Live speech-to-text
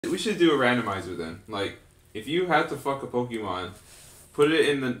We should do a randomizer then. Like, if you had to fuck a Pokemon, put it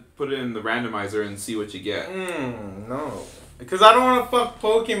in the randomizer and see what you get. No. Because I don't want to fuck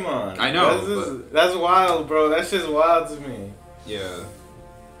Pokemon. I know. That's wild, bro. That's just wild to me. Yeah.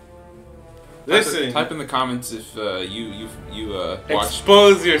 Listen. Type in the comments if you watch.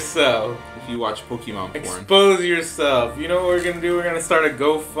 Expose yourself. If you watch Pokemon porn. Expose yourself. You know what we're gonna do? We're gonna start a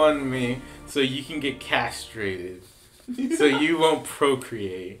GoFundMe so you can get castrated. So you won't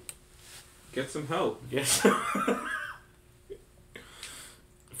procreate. Get some help. Yes.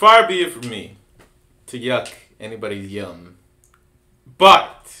 Far be it from me to yuck anybody's yum.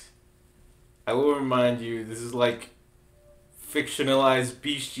 But I will remind you, this is like fictionalized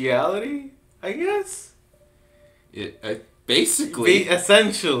bestiality, I guess? Basically.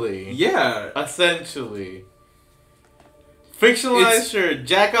 Essentially. Yeah. Essentially. Fictionalized, sure.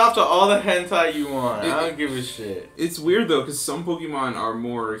 Jack off to all the hentai you want. I don't give a shit. It's weird though, because some Pokemon are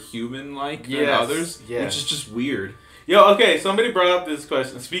more human-like than others, which is just weird. Yo, okay, somebody brought up this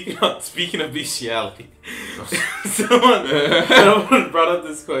question. Speaking of bestiality, someone brought up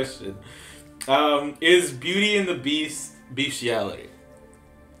this question. Is Beauty and the Beast bestiality?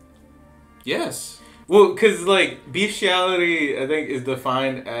 Yes. Well, because, like, bestiality, I think, is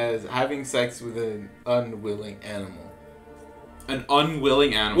defined as having sex with an unwilling animal. An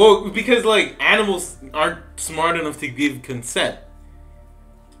unwilling animal? Well, because, like, animals aren't smart enough to give consent.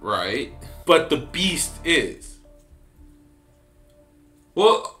 Right. But the beast is.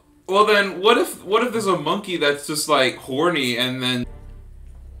 Well then, what if there's a monkey that's just, like, horny and then...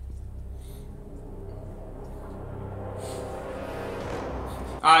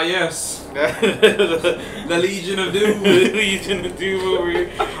 Ah, yes. The Legion of Doom. The Legion of Doom over here.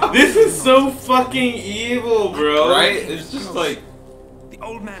 This is so fucking evil, bro. Right? It's just like... The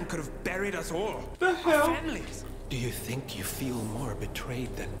old man could have buried us all. The hell? Our families. Do you think you feel more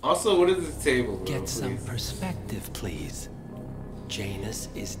betrayed than... Also, what is this table, bro? Get some perspective, please. Janus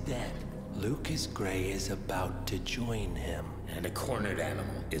is dead. Lucas Gray is about to join him. And a cornered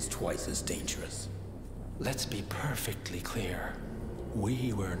animal is twice as dangerous. Let's be perfectly clear.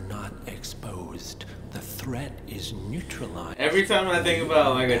 We were not exposed. The threat is neutralized. Every time I think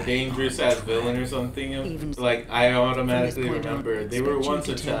about like a dangerous ass villain or something, like I automatically remember they were once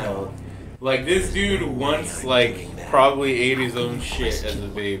a child. Like this dude once like probably ate his own shit as a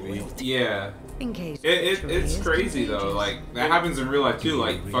baby. Yeah. It's crazy though. Like that happens in real life too.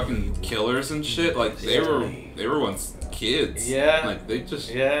 Like fucking killers and shit. Like they were once kids. Yeah. Like they just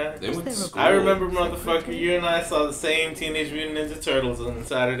they went to school. I remember, motherfucker, you and I saw the same Teenage Mutant Ninja Turtles on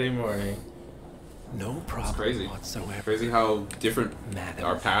Saturday morning. No problem. It's crazy. Whatsoever. Crazy how different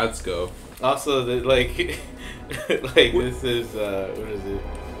our paths go. Also, like this is what is it?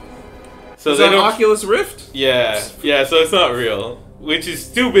 So is that Oculus Rift? Yeah. So it's not real, which is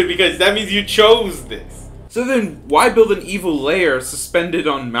stupid because that means you chose this. So then, why build an evil lair suspended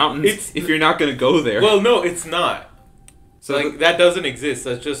on mountains if you're not gonna go there? Well, no, it's not. So like that doesn't exist.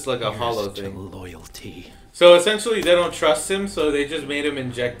 That's just like a hollow thing. Loyalty. So essentially, they don't trust him, so they just made him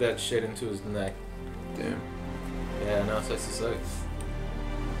inject that shit into his neck. Damn. Yeah, no, so it sucks.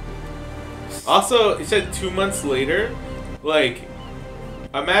 Also, he said 2 months later, like,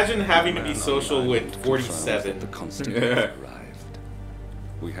 imagine having to be social with 47. The constant arrived.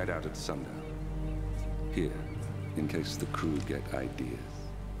 We head out at sundown. Here, in case the crew get ideas.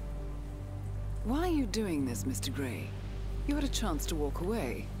 Why are you doing this, Mr. Gray? You had a chance to walk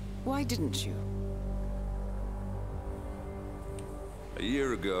away. Why didn't you? A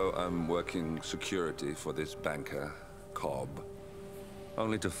year ago, I'm working security for this banker, Cobb.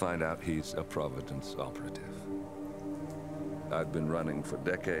 Only to find out he's a Providence operative. I've been running for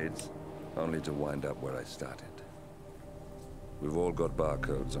decades, only to wind up where I started. We've all got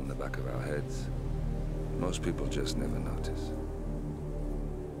barcodes on the back of our heads. Most people just never notice.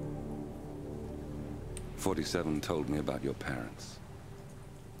 47 told me about your parents.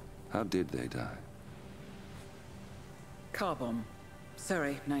 How did they die? Car bomb.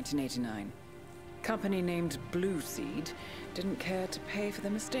 Surrey, 1989. Company named Blue Seed didn't care to pay for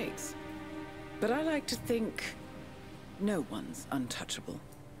their mistakes. But I like to think no one's untouchable.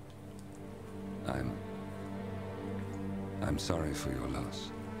 I'm sorry for your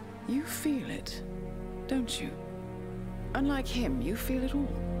loss. You feel it, don't you? Unlike him, you feel it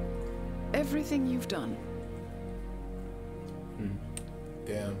all. Everything you've done.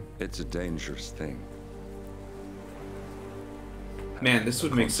 Damn. It's a dangerous thing. Man, this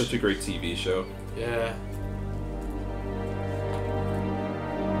would make such a great TV show. Yeah.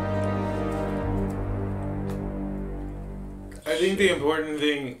 I think the important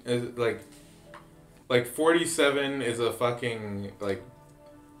thing is like 47 is a fucking like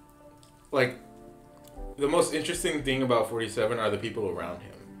like, the most interesting thing about 47 are the people around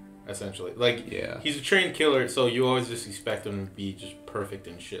him, essentially. Like, yeah, he's a trained killer, so you always just expect him to be just perfect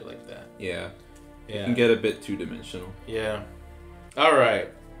and shit like that. Yeah. Yeah. It can get a bit two-dimensional. Yeah. Alright.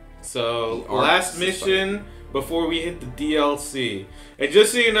 So, last mission before we hit the DLC. And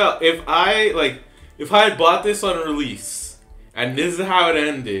just so you know, if I had bought this on release, and this is how it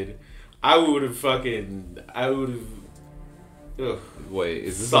ended, I would have... Ugh. Wait,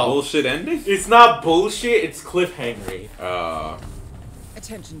 is this a bullshit ending? It's not bullshit, it's cliffhangery.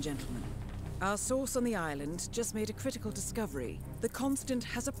 Attention, gentlemen. Our source on the island just made a critical discovery. The Constant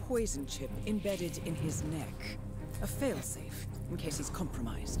has a poison chip embedded in his neck. A failsafe, in case he's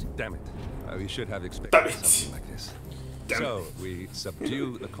compromised. Damn it. We should have expected something like this. So, we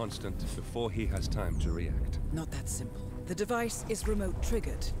subdue the Constant before he has time to react. Not that simple. The device is remote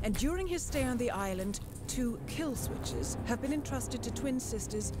triggered, and during his stay on the island, 2 kill switches have been entrusted to twin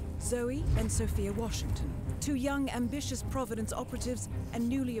sisters Zoe and Sophia Washington, 2 young, ambitious Providence operatives and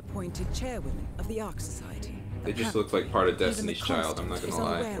newly appointed chairwomen of the Ark Society. They just look like part of Destiny's Child, I'm not gonna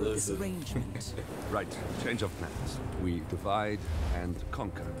lie. Of this arrangement. Right, change of plans. We divide and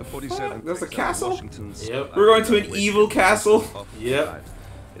conquer. The 47th. There's a castle? Yep. We're going to an evil castle? Yep.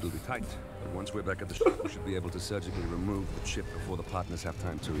 It'll be tight, but once we're back at the ship, we should be able to surgically remove the chip before the partners have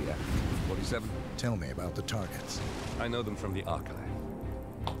time to react. 47? Tell me about the targets. I know them from the archive.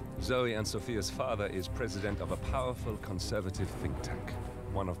 Zoe and Sophia's father is president of a powerful conservative think tank,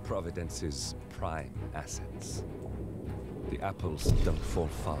 one of Providence's prime assets. The apples don't fall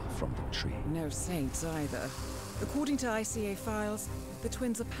far from the tree. No saints either. According to ICA files, the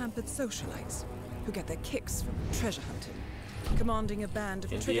twins are pampered socialites who get their kicks from treasure hunting. Commanding a band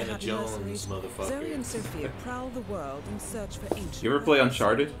of trigger-happy mercenaries, Zoe and Sophia prowl the world in search for ancient. You ever play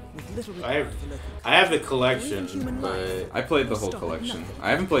Uncharted? I have the collection, but I played the whole collection.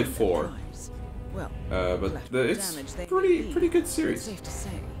 I haven't played 4. Well, but it's pretty good series. Safe to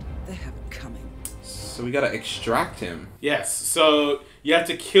say, they have it coming. So we gotta extract him. yes. So you have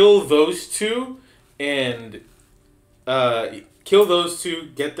to kill those 2 and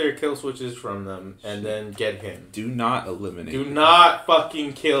get their kill switches from them, and then get him. Do not eliminate Do him. not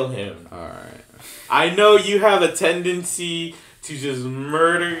fucking kill him. Alright. I know you have a tendency to just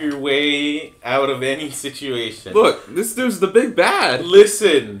murder your way out of any situation. Look, this dude's the big bad.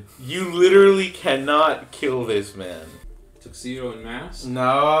 Listen, you literally cannot kill this man. Tuxedo and mask?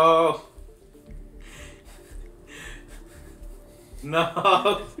 No.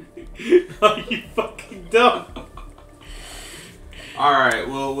 No. No, you fucking don't. Alright,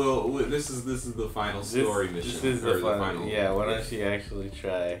 well, this is the final story mission. This is the or final. Yeah, why don't you actually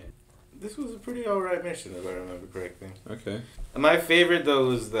try? This was a pretty alright mission, if I remember correctly. Okay. And my favorite, though,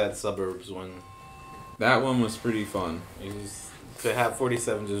 was that suburbs one. That one was pretty fun. It was to have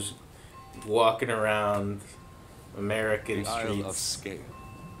 47 just walking around American The Isle of streets.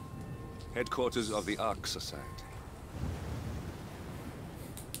 Sgail, headquarters of the Ark Society.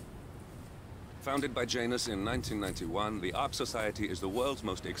 Founded by Janus in 1991, the Ark Society is the world's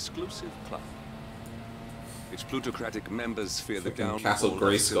most exclusive club. Its plutocratic members fear the downfall Castle of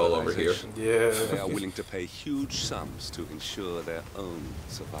Grayskull over here. civilization. Yeah. They are willing to pay huge sums to ensure their own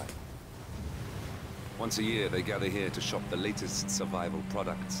survival. Once a year, they gather here to shop the latest survival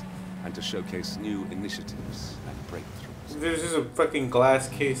products and to showcase new initiatives and breakthroughs. There's just a fucking glass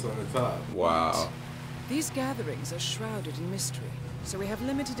case on the top. Wow. These gatherings are shrouded in mystery, so we have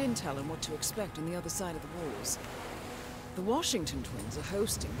limited intel on what to expect on the other side of the walls. The Washington twins are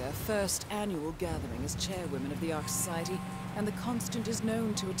hosting their first annual gathering as chairwomen of the Ark Society, and the Constant is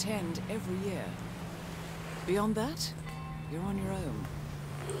known to attend every year. Beyond that, you're on your own.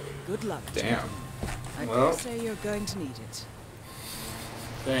 Good luck. Damn. I Well. dare say you're going to need it.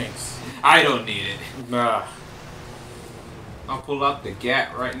 Thanks. I don't need it. Nah. I'll pull out the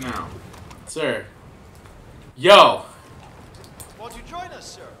gat right now. Sir. Yo! Won't you join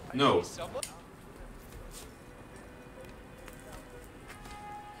us, sir? No.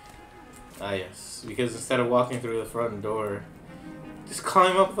 Ah, yes. Because instead of walking through the front door, just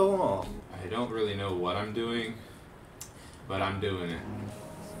climb up the wall. I don't really know what I'm doing, but I'm doing it.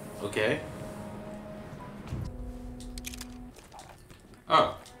 Okay.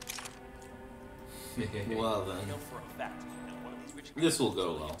 Oh. Well then. This will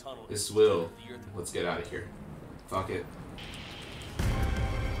go well. This will. Let's get out of here. Fuck it.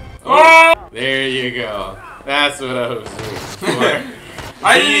 Oh! There you go. That's what I was doing for.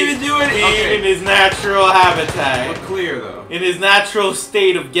 I didn't even do it! Okay. In his natural habitat. We're clear though. In his natural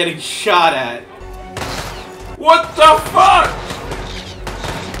state of getting shot at. What the fuck?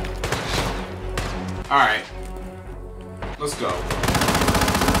 Alright. Let's go.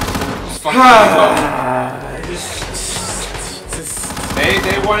 Just fucking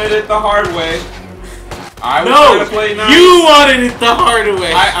They wanted it the hard way. I was trying to play nice. You wanted it the hard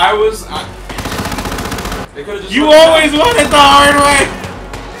way. They could have just. You always wanted the hard way.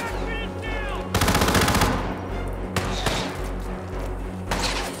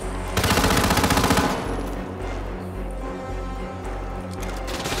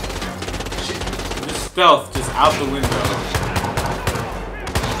 Stealth just out the window.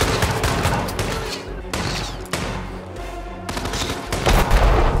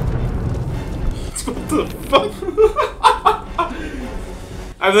 What the fuck?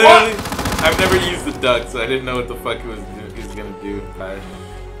 I've never used the duck, so I didn't know what the fuck it was gonna do.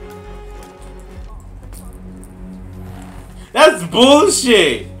 That's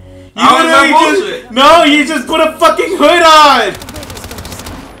bullshit. You just put a fucking hood on.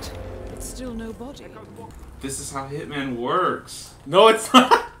 Still no body. This is how Hitman works. No, it's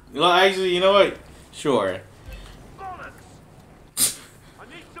not. Well, actually, you know what? Sure.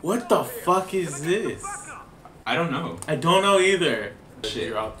 What the fuck is this? I don't know. I don't know either. Shit.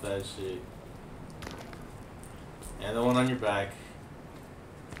 Drop that shit. And the one on your back.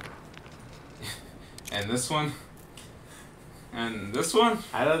 And this one. And this one.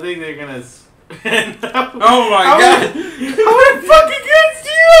 I don't think they're gonna. Oh my god! How many fucking guns do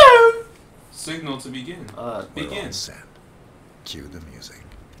you have? Signal to begin. Begin. All set. Cue the music.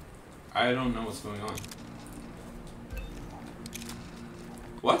 I don't know what's going on.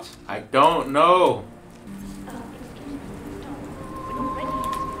 What? I don't know.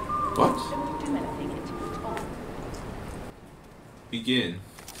 What? Begin.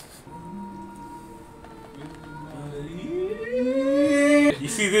 You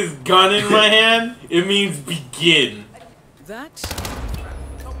see this gun in my hand? It means begin. That.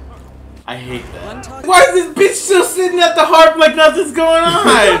 I hate that. Why is this bitch still sitting at the harp like nothing's going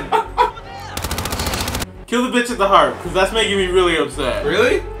on? Kill the bitch at the harp, because that's making me really upset.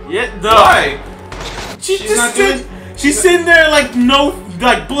 Really? Yeah, no. Why? She's sitting there like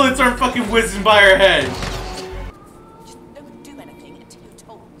bullets aren't fucking whizzing by her head. Just don't do anything until you're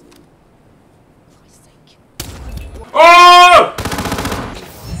told. For Christ's sake. Oh!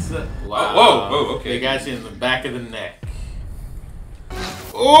 Wow. Whoa, okay. They got you in the back of the neck.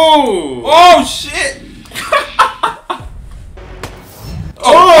 Oh! Oh, shit!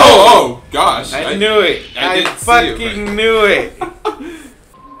 Oh, gosh. I knew it. I fucking knew it.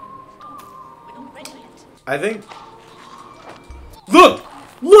 I think... Look!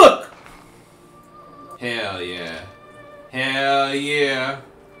 Look! Hell yeah. Hell yeah.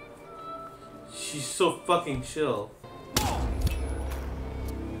 She's so fucking chill.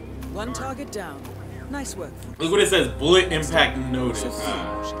 One target down. Nice work. Look what it says, bullet impact notice.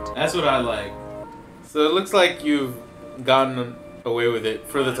 That's what I like. So it looks like you've gotten away with it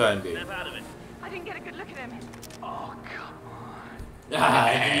for the time being. I didn't get a good look at him. Oh, come on.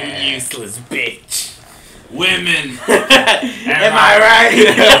 Ah, you useless bitch. Women. Am I right?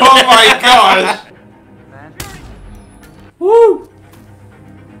 Oh my gosh. Woo!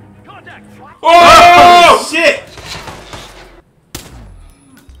 Oh, shit!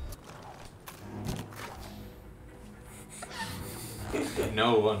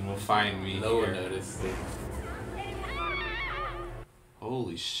 No one will find me. No one noticed it.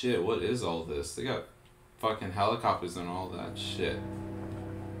 Holy shit, what is all this? They got fucking helicopters and all that shit.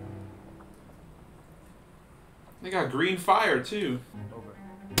 They got green fire too.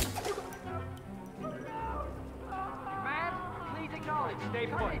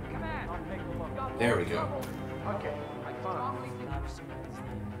 There we go. Okay,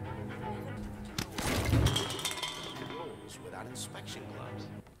 without inspection gloves.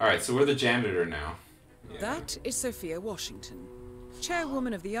 Alright, so we're the janitor now. Yeah. That is Sophia Washington,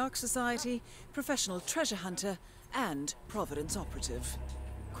 chairwoman of the Ark Society, professional treasure hunter, and Providence operative.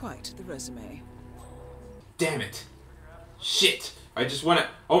 Quite the resume. Damn it. Shit. I just wanna...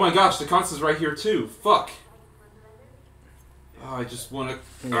 Oh my gosh, the constant's right here too. Fuck. Oh, I just wanna...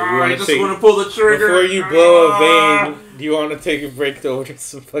 I just wanna pull the trigger. Before you blow a vein, do you want to take a break to order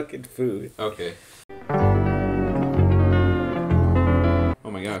some fucking food? Okay.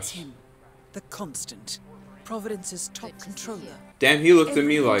 Oh my gosh. Him, the Constant, Providence's top controller. Damn, he looked at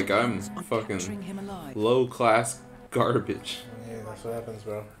me like I'm Everyone's on fucking capturing him alive. low-class garbage. Yeah, that's what happens,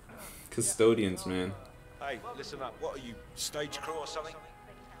 bro. Custodians, man. Hey, listen up. What are you, stage crew or something?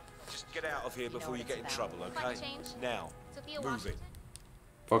 Just get out of here before you get in trouble, okay? Now, move it.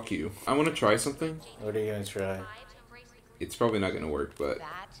 Fuck you. I want to try something. What are you gonna try? It's probably not gonna work, but...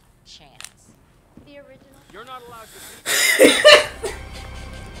 That chance. The original. You're not allowed to.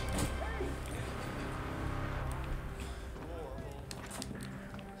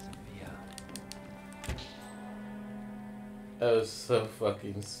 That was so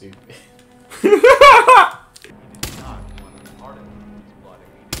fucking stupid.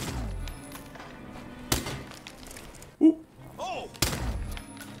 Oh!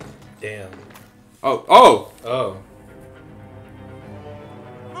 Damn. Oh, oh! Oh.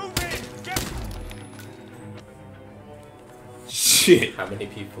 Move in! Get... Shit. How many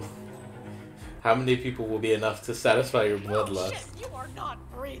people? How many people will be enough to satisfy your bloodlust? Shit, you are not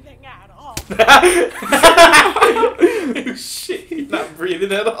breathing at all. Shit, you're not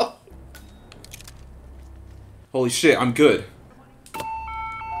breathing at all. Holy shit, I'm good.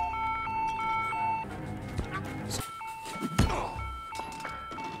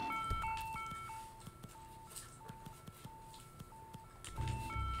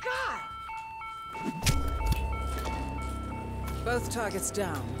 Both targets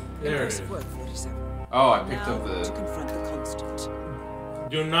down. There it Impressive is. work, 47. Oh, I picked Now up to the... confront the constant.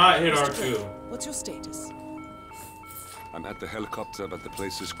 Do not hit Mr. R2. Gray, what's your status? I'm at the helicopter, but the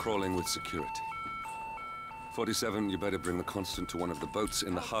place is crawling with security. 47, you better bring the Constant to one of the boats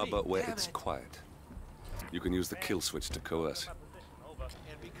in the harbor where it's quiet. You can use the kill switch to coerce.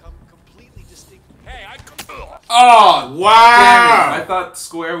 Hey, I... Oh, Wow! damn it. I thought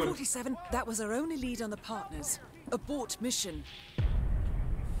Square would... 47, that was our only lead on the partners. Abort mission.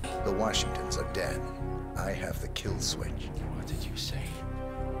 The Washingtons are dead. I have the kill switch. What did you say?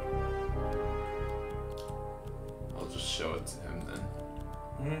 I'll just show it to him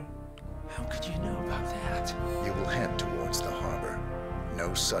then. How could you know about that? You will head towards the harbor.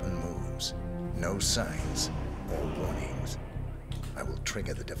 No sudden moves. No signs or warnings. I will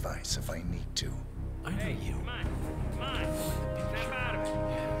trigger the device if I need to. I know you. Come on. Snap out of it.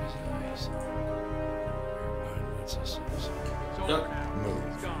 Yeah, his eyes. What's this? Duck. Move.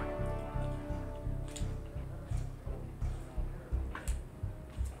 It's gone.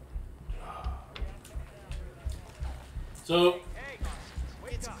 So,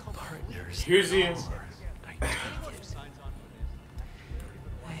 Partners. here's the... I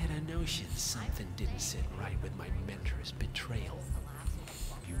had a notion something didn't sit right with my mentor's betrayal.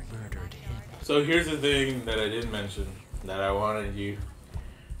 You murdered him. So here's the thing that I didn't mention that I wanted you...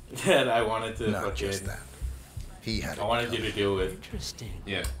 That I wanted to Not fucking... just that. He had I wanted you to deal with. Interesting.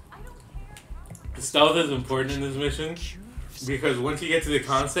 Yeah. Stealth is important in this mission because once you get to the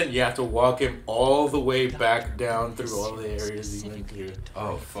constant, you have to walk him all the way back down through all the areas he went through.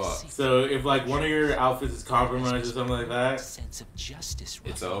 Oh, fuck. So if like one of your outfits is compromised or something like that, Sense of justice.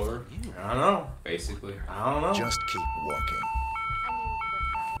 It's over, I don't know. basically. I don't know. Just keep walking.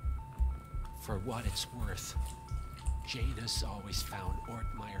 For what it's worth, Janus always found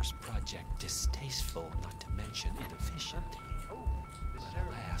Ortmeyer's project distasteful, not to mention inefficient. But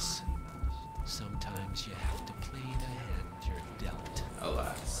alas, sometimes you have to play the hand you're dealt.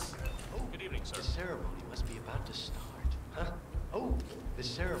 Alas. Good evening, sir. The ceremony must be about to start. Huh? Oh, the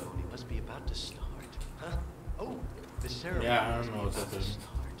ceremony must be about to start. Huh? Oh, the ceremony Yeah, I don't must know be what about that to is.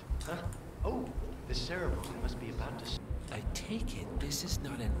 start. Huh? Oh, the ceremony must be about to start. I take it this is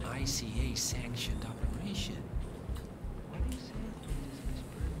not an ICA-sanctioned operation. What exactly does this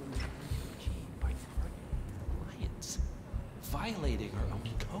burden achieve by threatening alliance, violating our own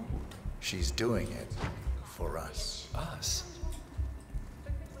code? She's doing it for us. Us?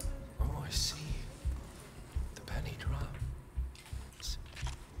 Oh, I see. The penny drops.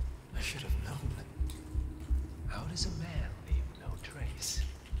 I should have known. How does a man leave no trace?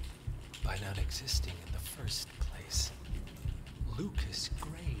 By not existing in the first place. Lucas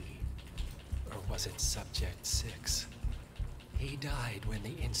Gray. Or was it Subject 6? He died when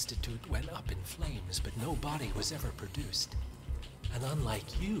the Institute went up in flames, but no body was ever produced. And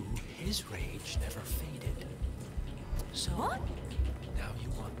unlike you, his rage never faded. So, now you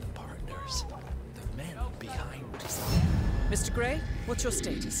want the partners, the men behind this. Mr. Gray, what's your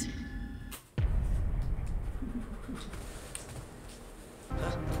status?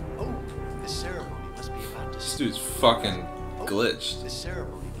 Huh? Oh, the ceremony must be about to This start. dude's fucking glitched. The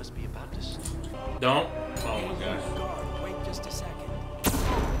ceremony must be about to start. Don't. Oh my gosh. Wait just a second.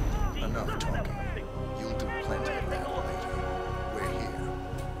 Enough talking. You'll do plenty of that later. We're here.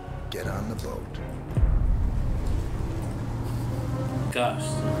 Get on the boat. Gosh.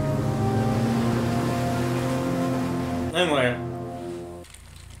 Anyway.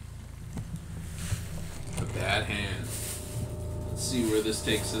 A bad hand. Let's see where this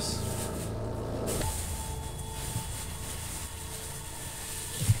takes us.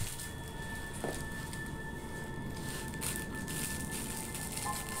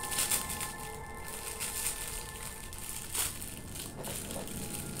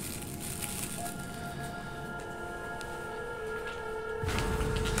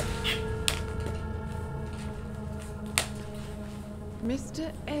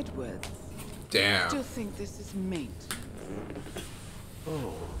 Mr. Edwards. Damn. Still think this is mate?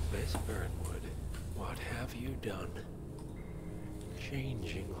 Oh, Miss Burnwood, what have you done?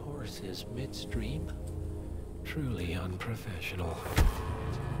 Changing horses midstream? Truly unprofessional.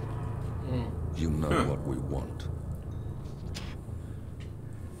 You know what we want.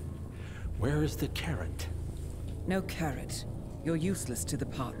 Where is the carrot? No carrot. You're useless to the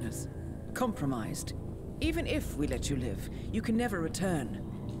partners. Compromised. Even if we let you live, you can never return.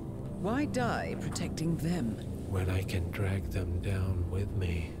 Why die protecting them? When I can drag them down with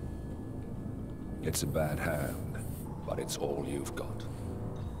me. It's a bad hand, but it's all you've got.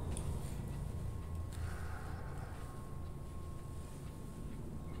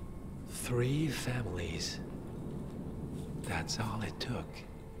 Three families. That's all it took.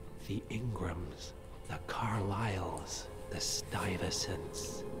 The Ingrams, the Carlyles, the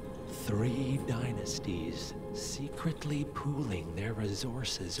Stuyvesants. 3 dynasties secretly pooling their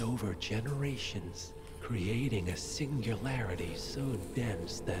resources over generations, creating a singularity so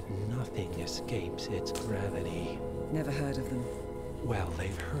dense that nothing escapes its gravity. Never heard of them. Well,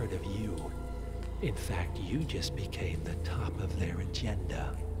 they've heard of you. In fact, you just became the top of their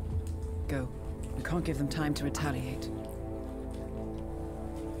agenda. Go. We can't give them time to retaliate.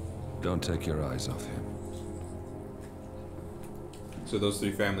 Don't take your eyes off him. So those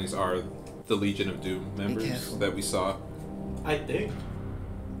 3 families are the Legion of Doom members that we saw. I think.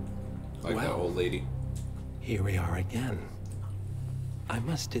 Like that old lady. Here we are again. I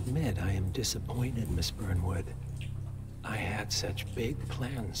must admit I am disappointed, Miss Burnwood. I had such big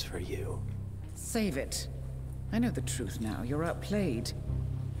plans for you. Save it. I know the truth now. You're outplayed.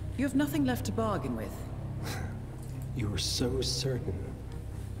 You have nothing left to bargain with. You were so certain.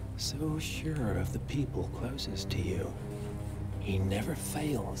 So sure of the people closest to you. He never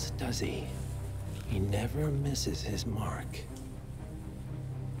fails, does he? He never misses his mark.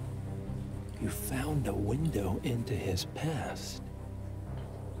 You found a window into his past.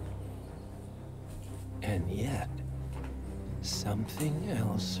 And yet, something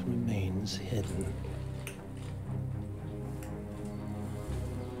else remains hidden.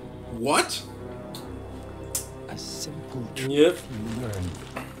 What? A simple truth you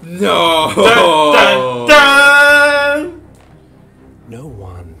learned. No! Dun, dun, dun! No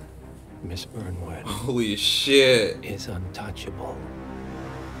one, Miss Burnwood. Holy shit. Is untouchable.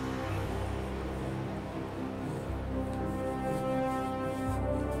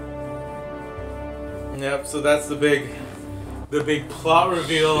 Yep, so that's the big plot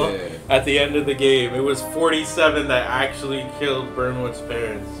reveal at the end of the game. It was 47 that actually killed Burnwood's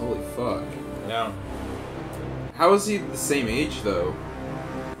parents. Holy fuck. Yeah. How is he the same age though?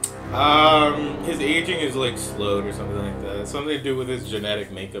 His aging is like slowed or something like that. It's something to do with his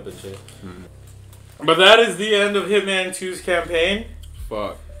genetic makeup and shit. But that is the end of Hitman 2's campaign.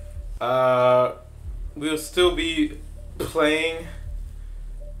 Fuck. We'll still be playing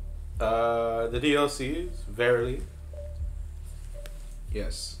the DLCs, verily.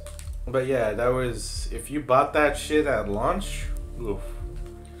 Yes. But yeah, that was, if you bought that shit at launch, oof.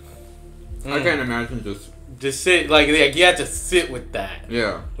 I can't imagine just sit, like you had to sit with that.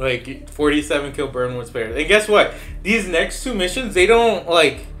 Yeah. Like 47 kill Burnwood's parents. And guess what? These next 2 missions, they don't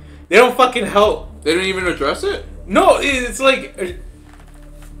fucking help. They don't even address it? No, it's like,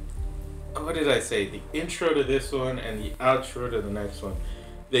 what did I say? The intro to this one and the outro to the next one.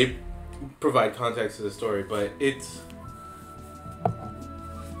 They provide context to the story, but it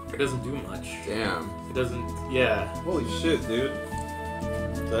doesn't do much. Damn. It doesn't, yeah. Holy shit, dude.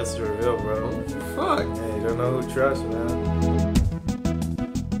 That's the reveal, bro. Holy fuck. Yeah, you don't know who to trust, man.